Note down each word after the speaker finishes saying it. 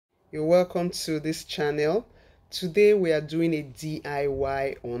You're welcome to this channel. Today we are doing a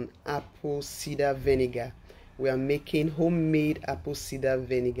DIY on apple cider vinegar. We are making homemade apple cider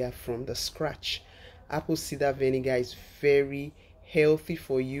vinegar from the scratch. Apple cider vinegar is very healthy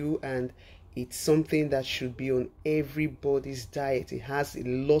for you, and it's something that should be on everybody's diet. It has a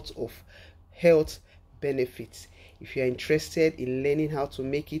lot of health benefits. If you are interested in learning how to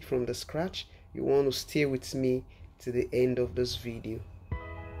make it from the scratch, you want to stay with me to the end of this video.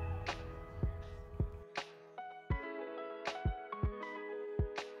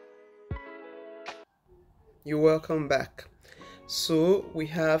 You're welcome back. So we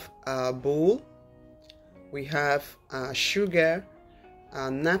have our bowl, we have our sugar,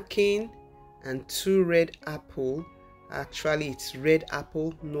 our napkin, and 2 red apple. Actually, it's red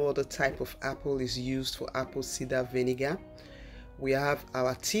apple. No other type of apple is used for apple cider vinegar. We have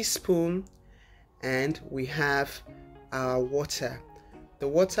our teaspoon, and we have our water. The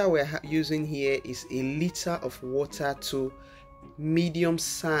water we're using here is 1 liter of water to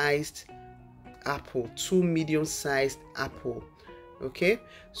medium-sized apple, 2 medium-sized apple. Okay,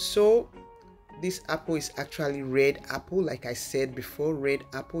 so this apple is actually red apple. Like I said before, red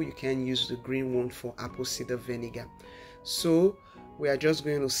apple. You can use the green one for apple cider vinegar. So we are just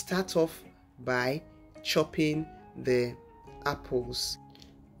going to start off by chopping the apples.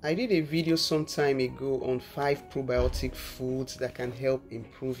 I did a video some time ago on 5 probiotic foods that can help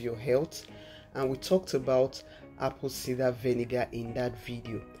improve your health, and we talked about apple cider vinegar in that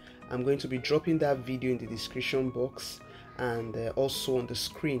video. I'm going to be dropping that video in the description box and also on the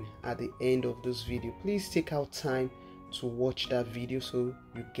screen at the end of this video. Please take out time to watch that video so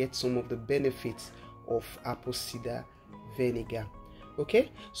you get some of the benefits of apple cider vinegar.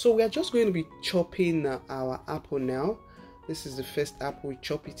 Okay, so we are just going to be chopping our apple now. This is the first apple. We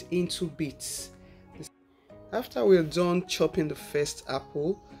chop it into bits. After we're done chopping the first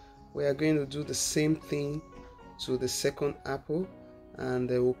apple, we are going to do the same thing to the second apple, and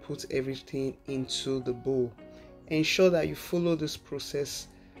we'll put everything into the bowl. Ensure that you follow this process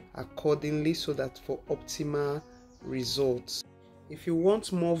accordingly so that for optimal results. If you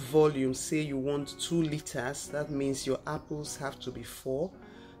want more volume, say you want 2 liters, that means your apples have to be 4.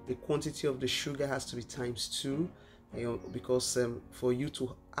 The quantity of the sugar has to be ×2, because for you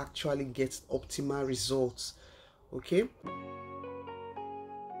to actually get optimal results. Okay.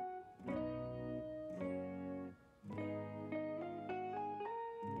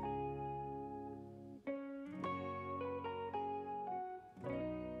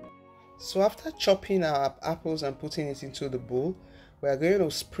 So after chopping our apples and putting it into the bowl, we are going to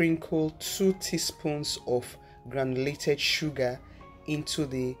sprinkle 2 teaspoons of granulated sugar into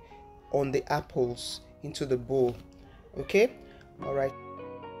the apples into the bowl. Okay, all right.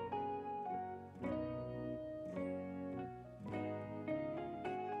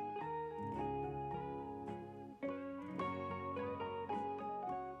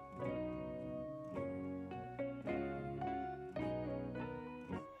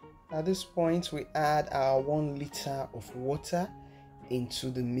 At this point, we add our 1 liter of water into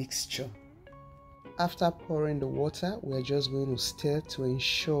the mixture. After pouring the water, we are just going to stir to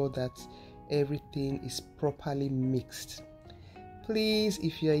ensure that everything is properly mixed. Please,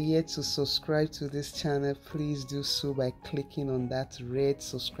 if you are yet to subscribe to this channel, please do so by clicking on that red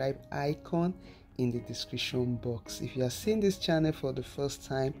subscribe icon in the description box. If you are seeing this channel for the first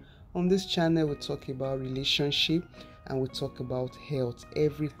time, on this channel we talk about relationship and we talk about health,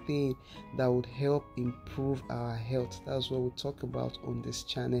 everything that would help improve our health. That's what we talk about on this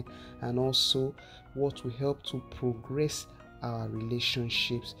channel, and also what will help to progress our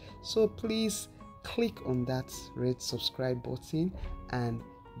relationships. So please click on that red subscribe button and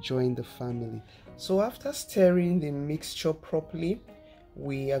join the family. So after stirring the mixture properly,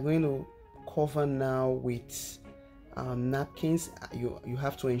 we are going to cover now with napkins. You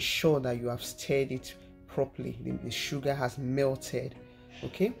have to ensure that you have stirred it properly. The sugar has melted.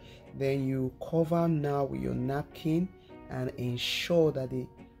 Okay, then you cover now with your napkin and ensure that the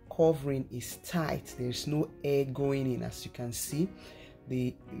covering is tight. There's no air going in. As you can see,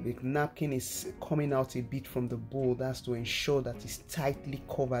 the napkin is coming out a bit from the bowl. That's to ensure that it's tightly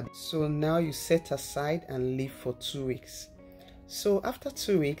covered. So now you set aside and leave for 2 weeks. So after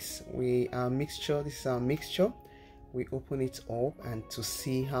 2 weeks, this is our mixture. We open it up and to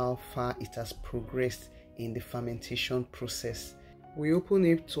see how far it has progressed in the fermentation process. We open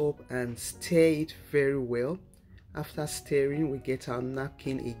it up and stir it very well. After stirring, we get our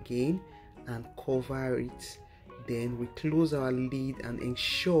napkin again and cover it. Then we close our lid and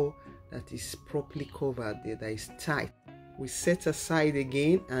ensure that it's properly covered, that it's tight. We set aside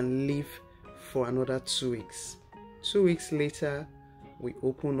again and leave for another 2 weeks. 2 weeks later, we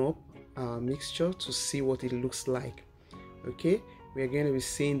open up our mixture to see what it looks like. Okay, we are going to be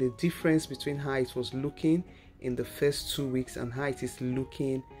seeing the difference between how it was looking in the first 2 weeks and how it is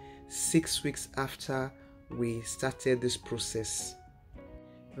looking 6 weeks after we started this process.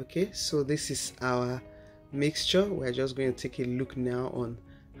 Okay, so this is our mixture. We're just going to take a look now on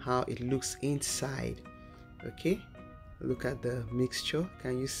how it looks inside. Okay, look at the mixture.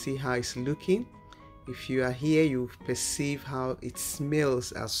 Can you see how it's looking? If you are here, you perceive how it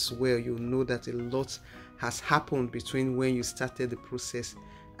smells as well. You'll know that a lot has happened between when you started the process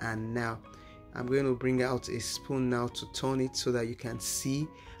and now. I'm going to bring out a spoon now to turn it so that you can see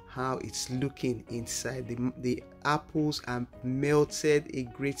how it's looking inside. The apples are melted a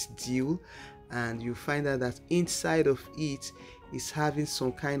great deal, and you find out that inside of it is having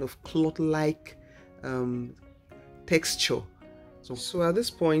some kind of cloth-like texture. So at this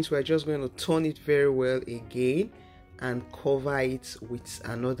point, we're just going to turn it very well again and cover it with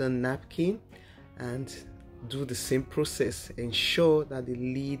another napkin and do the same process. Ensure that the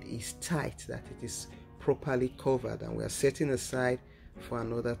lid is tight, that it is properly covered, and we are setting aside for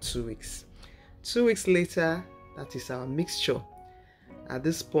another 2 weeks. 2 weeks later, that is our mixture. At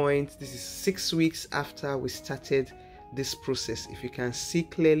this point, this is 6 weeks after we started this process. If you can see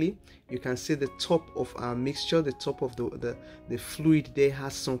clearly, you can see the top of our mixture, the top of the fluid there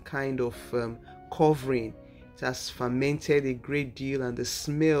has some kind of covering. It has fermented a great deal, and the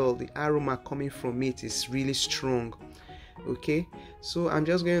smell, the aroma coming from it is really strong. Okay, so I'm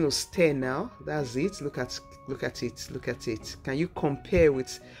just going to stir now. That's it. Look at it. Look at it. Can you compare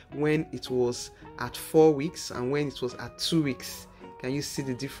with when it was at 4 weeks and when it was at 2 weeks? Can you see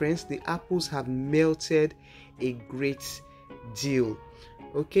the difference? The apples have melted a great deal.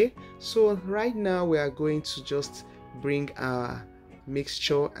 Okay, so right now we are going to just bring our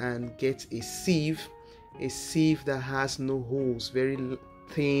mixture and get a sieve that has no holes, very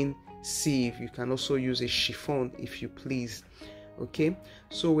thin sieve. You can also use a chiffon if you please. Okay,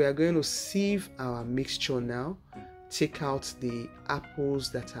 so we are going to sieve our mixture now, take out the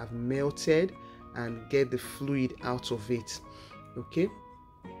apples that have melted and get the fluid out of it. Okay,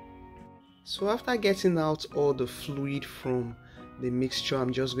 so after getting out all the fluid from the mixture,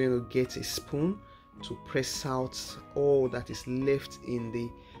 I'm just going to get a spoon to press out all that is left in the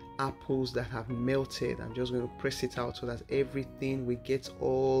apples that have melted. I'm just going to press it out so that everything, we get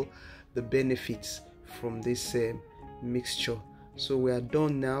all the benefits from this mixture. So we are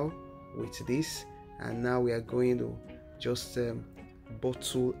done now with this, and now we are going to just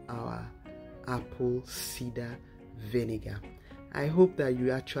bottle our apple cider vinegar. I hope that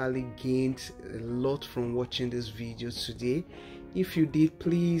you actually gained a lot from watching this video today. If you did,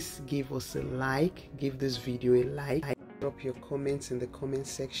 please give us a like, give this video a like, drop your comments in the comment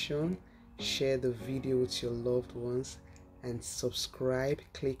section, share the video with your loved ones, and subscribe.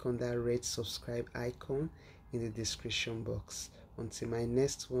 Click on that red subscribe icon in the description box. Until my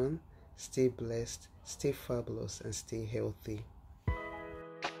next one, stay blessed, stay fabulous, and stay healthy.